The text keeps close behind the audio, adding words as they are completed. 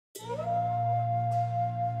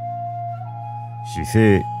詩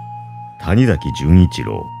聖谷崎潤一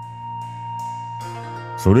郎。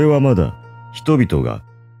それはまだ人々が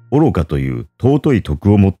愚かという尊い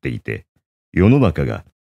徳を持っていて、世の中が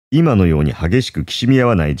今のように激しくきしみ合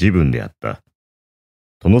わない時分であった。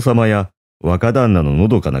殿様や若旦那のの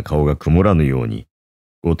どかな顔が曇らぬように、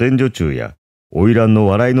御殿女中や花魁の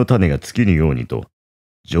笑いの種が尽きぬようにと、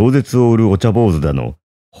饒舌を売るお茶坊主だの、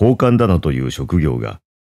宝冠だのという職業が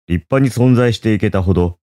立派に存在していけたほ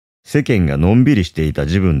ど、世間がのんびりしていた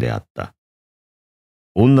時分であった。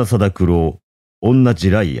女貞九郎、女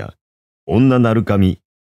地雷屋、女鳴神、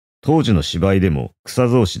当時の芝居でも草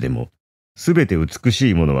草子でも、すべて美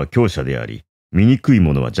しいものは強者であり、醜い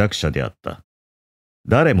ものは弱者であった。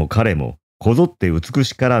誰も彼もこぞって美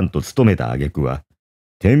しからんと努めた挙句は、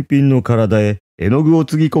天品の体へ絵の具を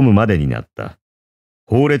つぎ込むまでになった。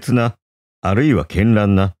芳烈な、あるいは絢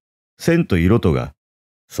爛な、線と色とが、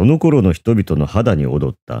その頃の人々の肌に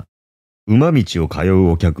踊った。馬道を通う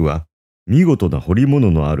お客は、見事な彫り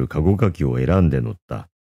物のある籠かきを選んで乗った。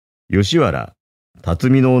吉原、辰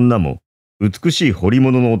巳の女も、美しい彫り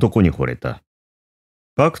物の男に惚れた。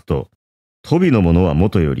幕と、鳶の者はも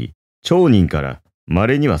とより、町人から、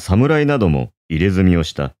稀には侍なども入れ墨を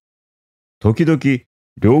した。時々、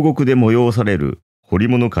両国で催される彫り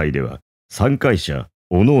物会では、参会者、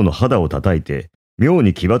おのおの肌を叩いて、妙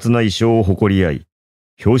に奇抜な衣装を誇り合い、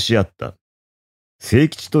表し合った。清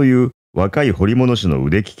吉という若い彫り物師の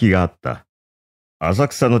腕利きがあった。浅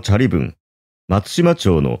草のチャリ分、松島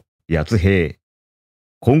町の八平、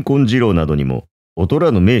金婚次郎などにも劣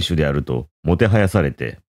らぬ名手であるともてはやされ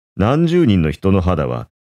て、何十人の人の肌は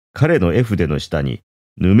彼の絵筆の下に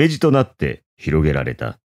ぬめじとなって広げられ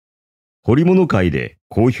た。彫り物界で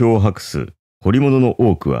好評を博す彫り物の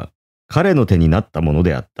多くは彼の手になったもの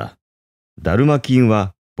であった。だるま金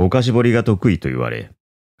はぼかし彫りが得意と言われ、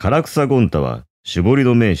唐草権太は絞り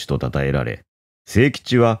の名手と称えられ、清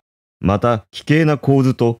吉はまた奇形な構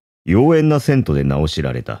図と妖艶な線とで名を知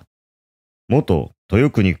られた。元豊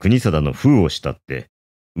国国定の封を慕って、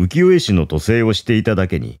浮世絵師の渡世をしていただ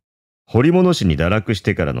けに、彫り物師に堕落し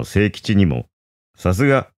てからの清吉にも、さす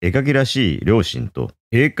が絵描きらしい良心と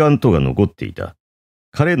栄冠とが残っていた。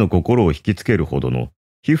彼の心を引きつけるほどの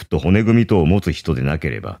皮膚と骨組みとを持つ人でなけ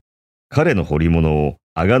れば、彼の彫り物を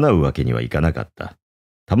あがなうわけにはいかなかった。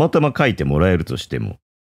たまたま描いてもらえるとしても、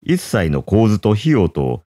一切の構図と費用と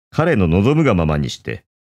を彼の望むがままにして、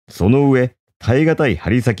その上、耐え難い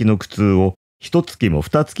針先の苦痛を一月も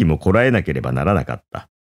二月もこらえなければならなかった。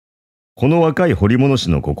この若い彫り物師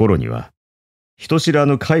の心には、人知ら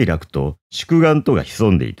ぬ快楽と宿願とが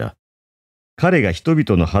潜んでいた。彼が人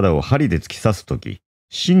々の肌を針で突き刺すとき、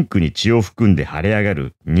真紅に血を含んで腫れ上が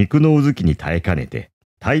る肉のうずきに耐えかねて、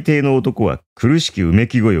大抵の男は苦しきうめ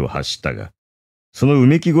き声を発したが、そのう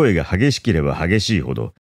めき声が激しければ激しいほ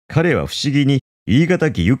ど、彼は不思議に言い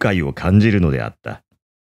難き愉快を感じるのであった。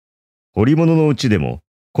彫り物のうちでも、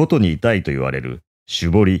ことに痛いと言われる、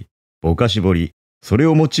絞り、ぼかし彫り、それ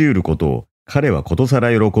を用いることを彼はことさ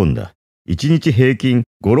ら喜んだ。一日平均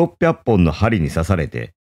5、600本の針に刺され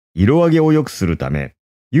て、色上げを良くするため、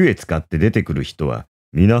湯へ使って出てくる人は、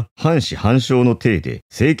皆半死半生の体で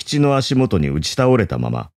清吉の足元に打ち倒れたま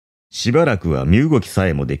ま、しばらくは身動きさ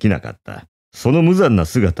えもできなかった。その無残な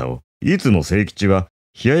姿を、いつも清吉は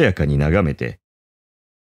冷ややかに眺めて、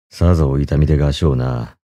さぞ痛みでがしょう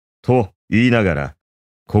な、と言いながら、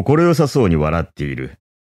心よさそうに笑っている。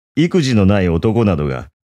育児のない男などが、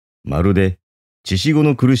まるで、血しご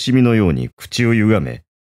の苦しみのように口を歪め、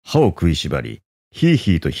歯を食いしばり、ひい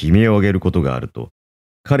ひいと悲鳴を上げることがあると、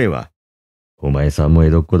彼は、お前さんも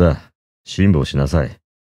江戸っ子だ。辛抱しなさい。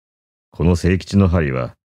この清吉の針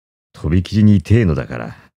は、とびきりに痛えのだか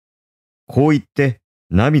ら。こう言って、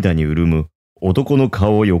涙に潤む男の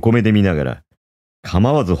顔を横目で見ながら、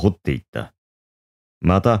構わず掘っていった。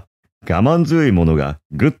また、我慢強い者が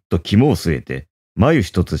ぐっと肝を据えて、眉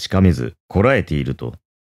一つしかめずこらえていると、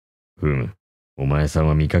お前さん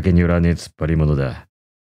は見かけによらねえ突っ張り者だ。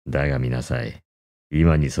だが見なさい。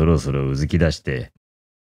今にそろそろうずき出して、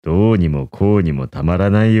どうにもこうにもたまら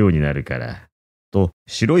ないようになるから、と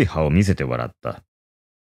白い歯を見せて笑った。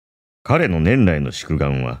彼の年来の宿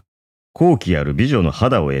願は、高貴ある美女の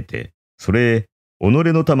肌を得て、それへ己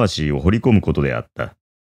の魂を掘り込むことであった。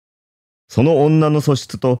その女の素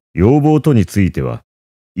質と要望とについては、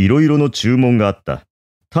いろいろの注文があった。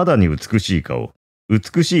ただに美しい顔、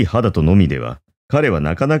美しい肌とのみでは、彼は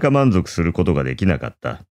なかなか満足することができなかっ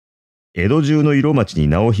た。江戸中の色町に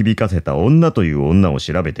名を響かせた女という女を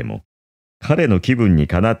調べても、彼の気分に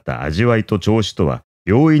かなった味わいと調子とは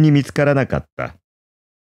容易に見つからなかった。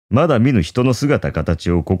まだ見ぬ人の姿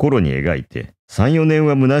形を心に描いて、3、4年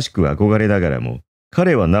は虚しく憧れながらも、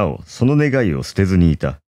彼はなおその願いを捨てずにい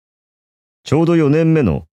た。ちょうど4年目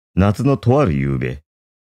の夏のとある夕べ、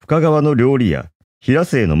深川の料理屋、平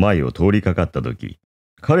瀬の前を通りかかったとき、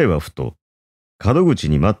彼はふと、角口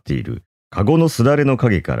に待っているカゴのすだれの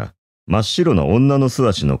影から真っ白な女の素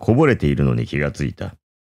足のこぼれているのに気がついた。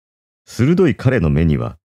鋭い彼の目に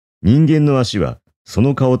は、人間の足はそ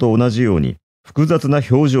の顔と同じように複雑な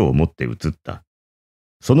表情を持って映った。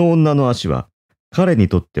その女の足は、彼に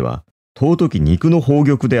とっては尊き肉の宝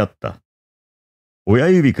玉であった。親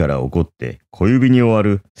指から起こって小指に終わ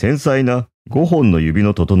る繊細な5本の指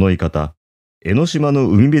の整い方、江ノ島の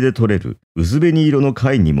海辺で取れる薄紅色の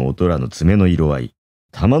貝にも劣らぬ爪の色合い、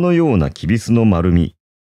玉のようなきびすの丸み、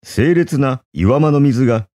清冽な岩間の水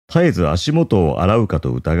が絶えず足元を洗うか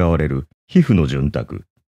と疑われる皮膚の潤沢。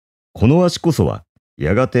この足こそは、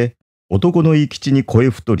やがて男の生き地に肥え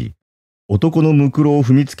太り、男のむくろを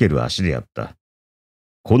踏みつける足であった。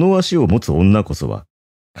この足を持つ女こそは、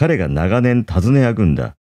彼が長年尋ねあぐん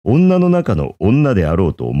だ女の中の女であろ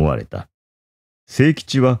うと思われた。清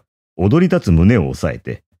吉は踊り立つ胸を押さえ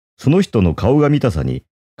て、その人の顔が見たさに、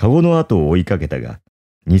カゴの後を追いかけたが、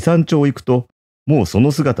2、3丁行くと、もうそ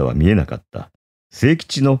の姿は見えなかった。清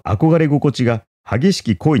吉の憧れ心地が激し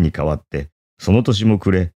き恋に変わって、その年も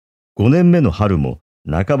暮れ、5年目の春も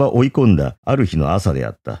半ば追い込んだある日の朝であ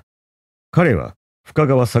った。彼は深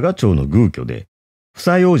川佐賀町の寓居で、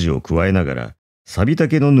房楊枝を加えながら、錆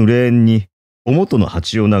竹の濡れ縁に、おもとの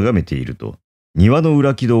鉢を眺めていると、庭の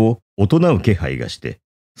裏木戸を大人う気配がして、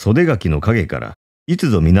袖垣の影から、いつ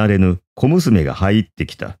ぞ見慣れぬ小娘が入って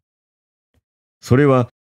きた。それは、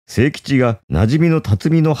清吉が馴染みの辰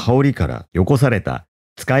巳の羽織からよこされた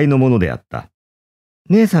使いのものであった。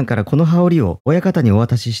姉さんからこの羽織を親方にお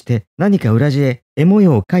渡しして、何か裏地へ絵模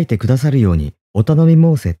様を描いてくださるようにお頼み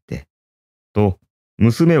申せって。と、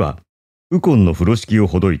娘は、右近の風呂敷を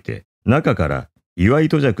ほどいて、中から岩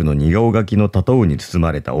糸尺の似顔書きのたとうに包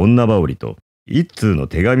まれた女羽織と、一通の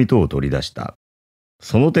手紙とを取り出した。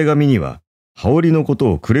その手紙には、羽織のこ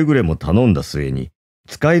とをくれぐれも頼んだ末に、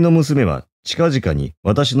使いの娘は近々に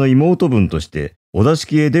私の妹分としてお座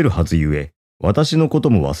敷へ出るはずゆえ、私のこと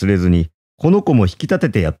も忘れずに、この子も引き立て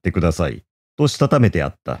てやってください、としたためてあ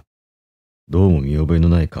った。どうも見覚えの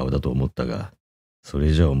ない顔だと思ったが、そ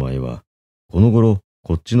れじゃお前は、この頃、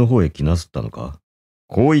こっちの方へ来なすったのか。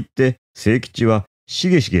こう言って、清吉はし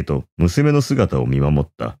げしげと娘の姿を見守っ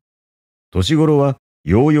た。年頃は、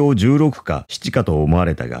ようよう16か7かと思わ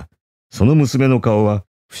れたが、その娘の顔は、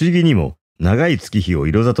不思議にも長い月日を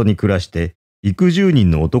色里に暮らして、幾十人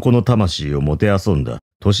の男の魂をもてあそんだ、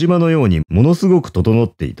豊島のようにものすごく整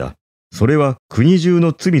っていた。それは国中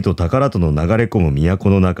の罪と宝との流れ込む都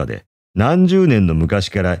の中で、何十年の昔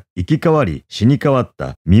から生き変わり死に変わっ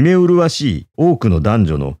た見目麗しい多くの男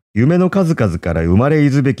女の夢の数々から生まれい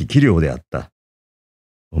ずべき器量であった。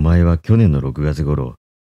お前は去年の6月頃、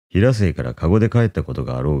平瀬から籠で帰ったこと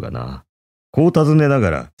があろうがな。こう尋ねなが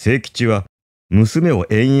ら清吉は娘を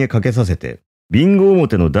縁へかけさせて、ビンゴ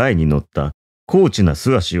表の台に乗った高知な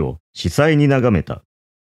素足を司祭に眺めた。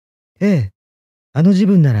ええ、あの時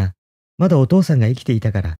分なら、まだお父さんが生きてい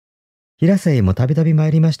たから、平瀬へもたびたび参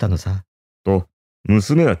りましたのさ。と、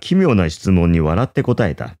娘は奇妙な質問に笑って答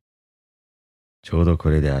えた。ちょうどこ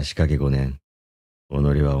れで足掛け5年、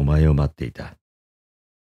己はお前を待っていた。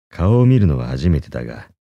顔を見るのは初めてだが、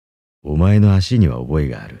お前の足には覚え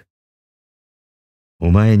がある。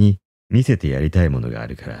お前に見せてやりたいものがあ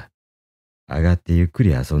るから、上がってゆっく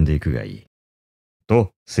り遊んでいくがいい。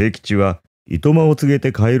と、清吉は、糸間を告げ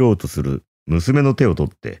て帰ろうとする娘の手を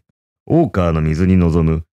取って、大川の水に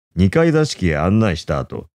臨む二階座敷へ案内した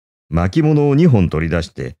後、巻物を2本取り出し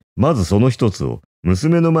て、まずその一つを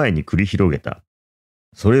娘の前に繰り広げた。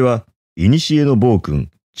それは、古の暴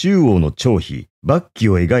君、中央の張飛、幕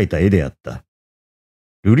旗を描いた絵であった。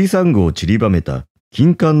瑠璃珊瑚を散りばめた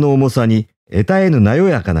金冠の重さに得絶えぬなよ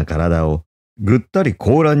やかな体を、ぐったり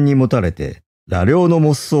高欄に持たれて、羅領の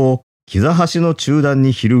モッソを膝端の中段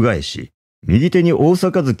に翻し、右手に大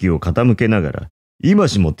杯を傾けながら、今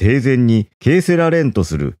しも帝前に敬せられんと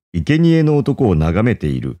する生贄の男を眺めて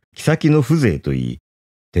いる妃の風情といい、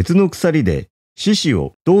鉄の鎖で獅子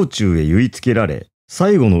を道中へ結いつけられ、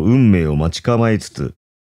最後の運命を待ち構えつつ、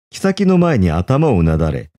妃の前に頭をうな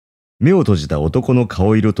だれ、目を閉じた男の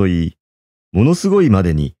顔色といい、ものすごいま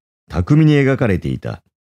でに巧みに描かれていた。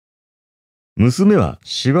娘は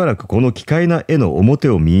しばらくこの奇怪な絵の表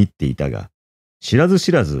を見入っていたが、知らず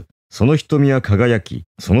知らずその瞳は輝き、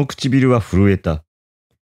その唇は震えた。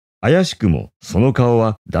怪しくもその顔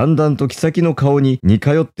はだんだんと妃の顔に似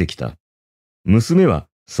通ってきた。娘は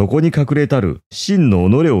そこに隠れたる真の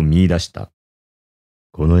己を見出した。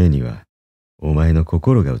この絵にはお前の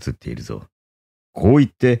心が映っているぞ。こう言っ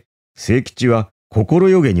て、清吉は心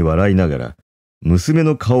よげに笑いながら、娘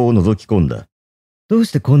の顔を覗き込んだ。どう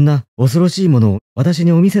してこんな恐ろしいものを私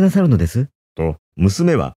にお見せなさるのです？と、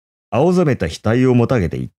娘は青ざめた額をもたげ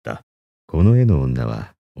て言った。この絵の女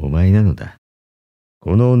はお前なのだ。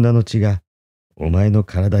この女の血がお前の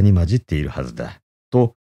体に混じっているはずだ。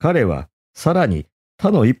と、彼はさらに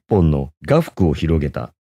他の一本の画幅を広げ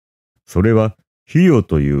た。それは、費用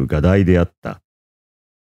という画題であった。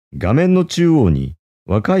画面の中央に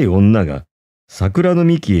若い女が桜の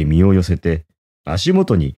幹へ身を寄せて、足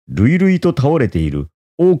元に類々と倒れている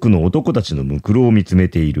多くの男たちのむくろを見つめ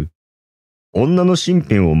ている。女の身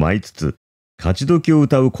辺を舞いつつ、勝ち時を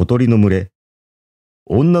歌う小鳥の群れ。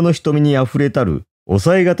女の瞳にあふれたる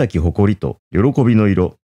抑えがたき誇りと喜びの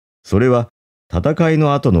色。それは戦い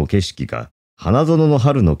の後の景色か、花園の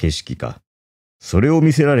春の景色か。それを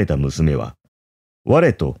見せられた娘は、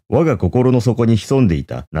我と我が心の底に潜んでい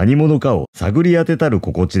た何者かを探り当てたる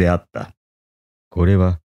心地であった。これ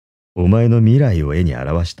は、お前の未来を絵に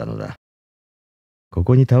表したのだ。こ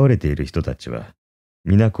こに倒れている人たちは、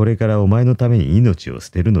皆これからお前のために命を捨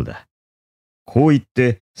てるのだ。こう言っ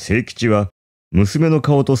て、清吉は、娘の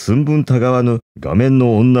顔と寸分たがわぬ画面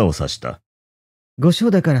の女を指した。ご承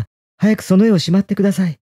だから、早くその絵をしまってくださ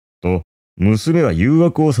い。と、娘は誘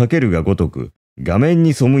惑を避けるがごとく、画面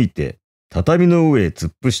に背いて、畳の上へ突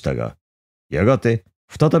っ伏したが、やがて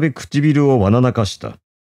再び唇をわななかした。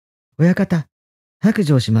親方、白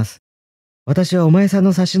状します。私はお前さん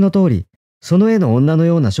の察しの通り、その絵の女の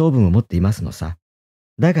ような性分を持っていますのさ。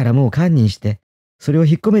だからもう堪忍して、それを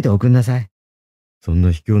引っ込めておくんなさい。そん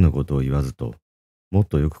な卑怯なことを言わずと、もっ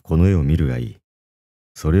とよくこの絵を見るがいい。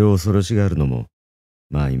それを恐ろしがるのも、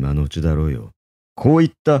まあ今のうちだろうよ。こう言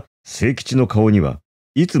った清吉の顔には、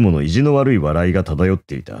いつもの意地の悪い笑いが漂っ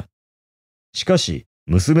ていた。しかし、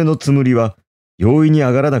娘のつむりは容易に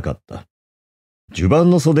上がらなかった。襦袢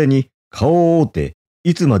の袖に顔を覆って、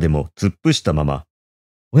いつまでも突っ伏したまま。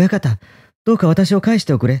親方、どうか私を返し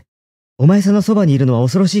ておくれ。お前さんのそばにいるのは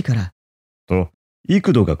恐ろしいから。と、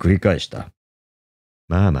幾度か繰り返した。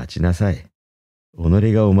まあ待ちなさい。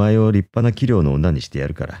己がお前を立派な器量の女にしてや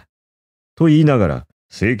るから。と言いながら、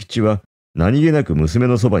清吉は何気なく娘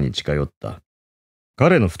のそばに近寄った。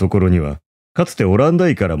彼の懐には、かつてオランダ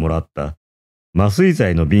医からもらった麻酔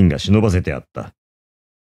剤の瓶が忍ばせてあった。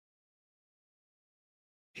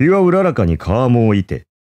日はうららかに川面をいて、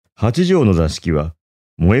八畳の座敷は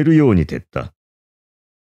燃えるように照った。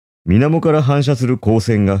水面から反射する光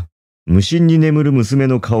線が、無心に眠る娘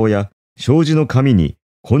の顔や障子の紙に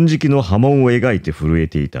金色の波紋を描いて震え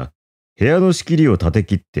ていた。部屋の仕切りを立て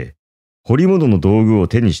切って、彫り物の道具を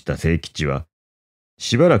手にした清吉は、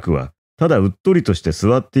しばらくはただうっとりとして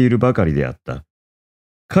座っているばかりであった。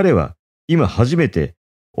彼は今初めて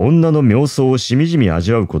女の妙相をしみじみ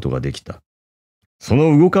味わうことができた。そ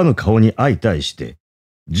の動かぬ顔に相対して、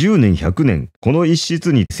10年100年この一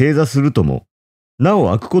室に正座するとも、なお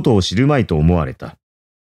開くことを知るまいと思われた。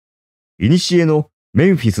古のメ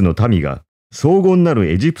ンフィスの民が荘厳な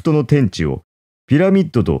るエジプトの天地をピラミッ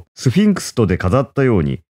ドとスフィンクスとで飾ったよう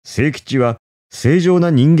に、清吉は正常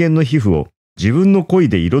な人間の皮膚を自分の恋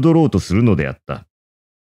で彩ろうとするのであった。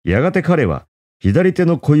やがて彼は左手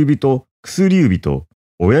の小指と薬指と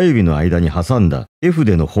親指の間に挟んだ絵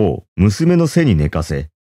筆の方を娘の背に寝かせ、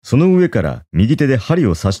その上から右手で針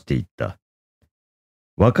を刺していった。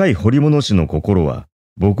若い彫り物師の心は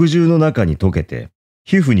墨汁の中に溶けて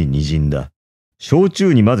皮膚ににじんだ。焼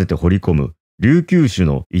酎に混ぜて彫り込む琉球酒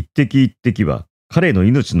の一滴一滴は彼の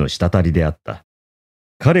命の滴りであった。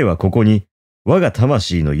彼はここに我が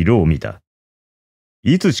魂の色を見た。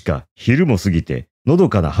いつしか昼も過ぎてのど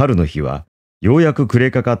かな春の日はようやく暮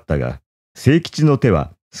れかかったが、清吉の手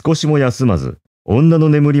は少しも休まず、女の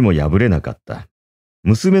眠りも破れなかった。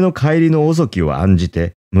娘の帰りの遅きを案じ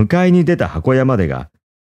て迎えに出た箱屋までが、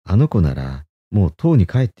あの子ならもうとうに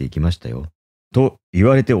帰っていきましたよ、と言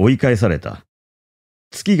われて追い返された。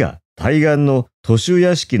月が対岸の途中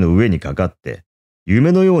屋敷の上にかかって、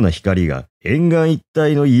夢のような光が沿岸一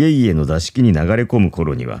帯の家々の座敷に流れ込む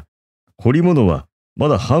頃には、彫り物はま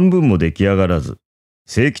だ半分も出来上がらず、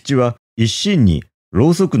清吉は一心にろ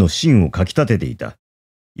うそくの芯をかき立てていた。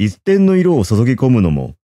一点の色を注ぎ込むの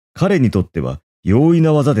も、彼にとっては容易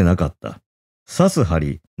な技でなかった。刺す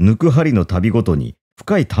針、抜く針の度ごとに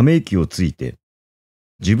深いため息をついて、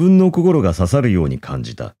自分の心が刺さるように感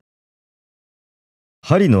じた。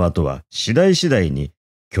針の跡は次第次第に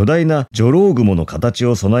巨大な女郎雲の形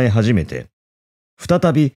を備え始めて、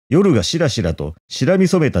再び夜がしらしらと白み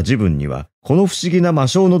染めた自分には、この不思議な魔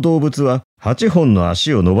性の動物は8本の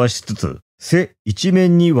足を伸ばしつつ、背一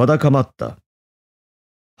面にわだかまった。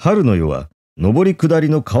春の夜は上り下り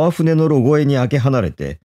の川船の路越えに明け離れ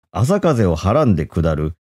て、朝風をはらんで下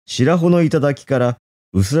る白穂の頂から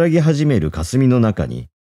薄らぎ始める霞の中に、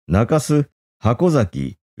中洲、箱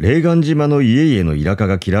崎、霊岩島の家々のイラカ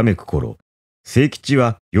がきらめく頃、清吉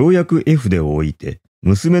はようやく絵筆を置いて、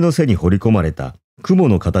娘の背に彫り込まれた雲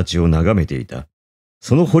の形を眺めていた。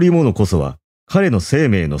その彫り物こそは彼の生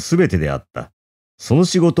命のすべてであった。その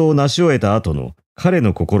仕事を成し終えた後の彼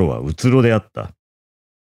の心はうつろであった。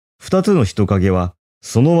二つの人影は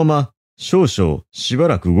そのまま少々しば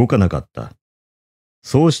らく動かなかった。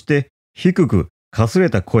そうして低くかすれ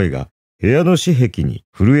た声が部屋の四壁に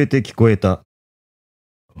震えて聞こえた。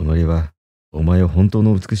己はお前を本当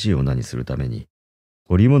の美しい女にするために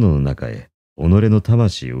彫り物の中へ己の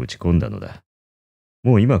魂を打ち込んだのだ。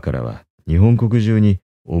もう今からは日本国中に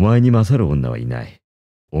お前に勝る女はいない。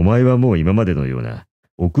お前はもう今までのような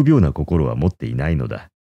臆病な心は持っていないのだ。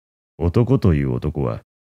男という男は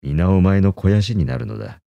皆お前の肥やしになるの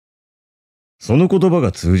だ。その言葉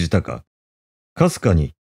が通じたか。かすか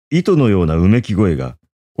に糸のようなうめき声が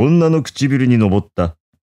女の唇に上った。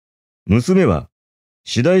娘は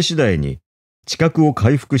次第次第に知覚を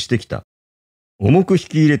回復してきた。重く引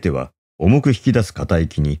き入れては重く引き出す片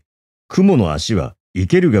息に、雲の足は生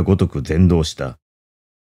けるがごとく前動した。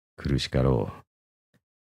苦しかろう。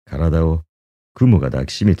体を雲が抱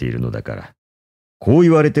きしめているのだから。こう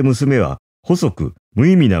言われて娘は細く無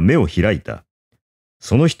意味な目を開いた。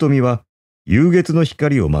その瞳は夕月の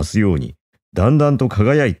光を増すようにだんだんと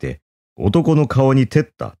輝いて男の顔に照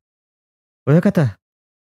った。親方、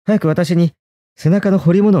早く私に背中の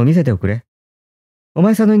彫り物を見せておくれ。お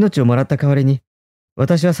前さんの命をもらった代わりに、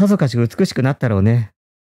私はさぞかし美しくなったろうね。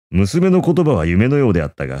娘の言葉は夢のようであ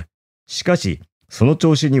ったが、しかしその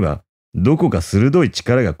調子にはどこか鋭い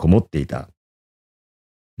力がこもっていた。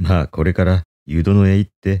まあこれから湯殿へ行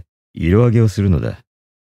って色上げをするのだ。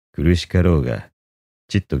苦しかろうが、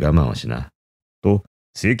ちっと我慢をしな。と、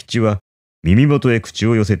清吉は耳元へ口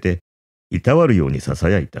を寄せて、いたわるように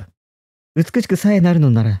囁いた。美しくさえなるの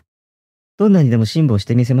なら、どんなにでも辛抱し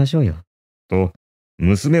てみせましょうよ。と、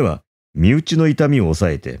娘は身内の痛みを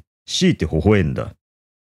抑えて、強いて微笑んだ。は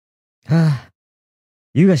あ、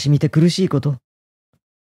湯が染みて苦しいこと。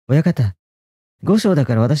親方、五章だ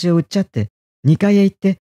から私を売っちゃって、二階へ行っ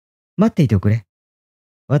て、待っていておくれ。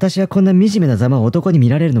私はこんな惨めなざまを男に見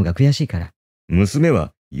られるのが悔しいから。娘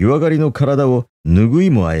は湯上がりの体を拭い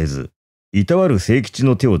もあえず、いたわる清吉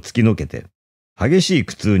の手を突きのけて、激しい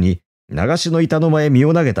苦痛に流しの板の間へ身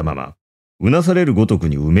を投げたまま、うなされるごとく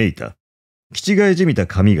にうめいた。気違いじみた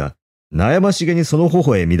髪が悩ましげにその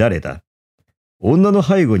頬へ乱れた。女の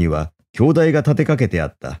背後には兄弟が立てかけてあ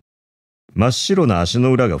った。真っ白な足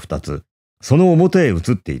の裏が二つ、その表へ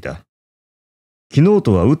映っていた。昨日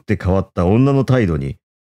とは打って変わった女の態度に、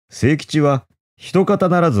清吉は一方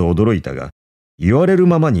ならず驚いたが、言われる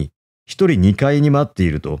ままに一人二階に待ってい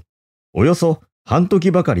ると、およそ半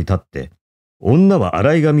時ばかり経って、女は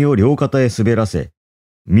洗い髪を両肩へ滑らせ、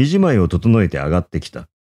身じまいを整えて上がってきた。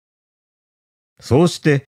そうし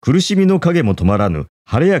て苦しみの影も止まらぬ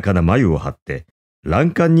晴れやかな眉を張って、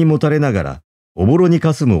欄干にもたれながら、おぼろに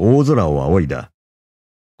かすむ大空を仰いだ。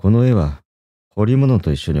この絵は、彫り物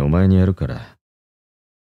と一緒にお前にやるから、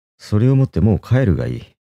それを持ってもう帰るがいい。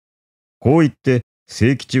こう言って、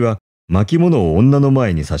清吉は巻物を女の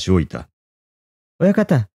前に差し置いた。親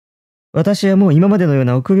方、私はもう今までのよう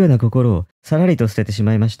な臆病な心をさらりと捨ててし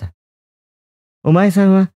まいました。お前さ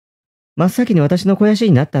んは、真っ先に私の肥やし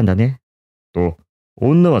になったんだね。と、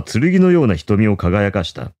女は剣のような瞳を輝か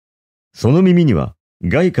した。その耳には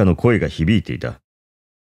外貨の声が響いていた。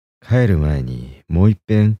帰る前にもう一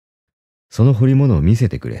遍、その彫り物を見せ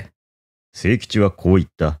てくれ。清吉はこう言っ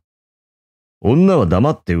た。女は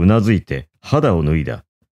黙ってうなずいて肌を脱いだ。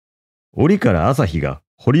折から朝日が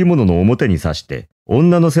彫り物の表に刺して、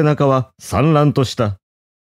女の背中は散乱とした。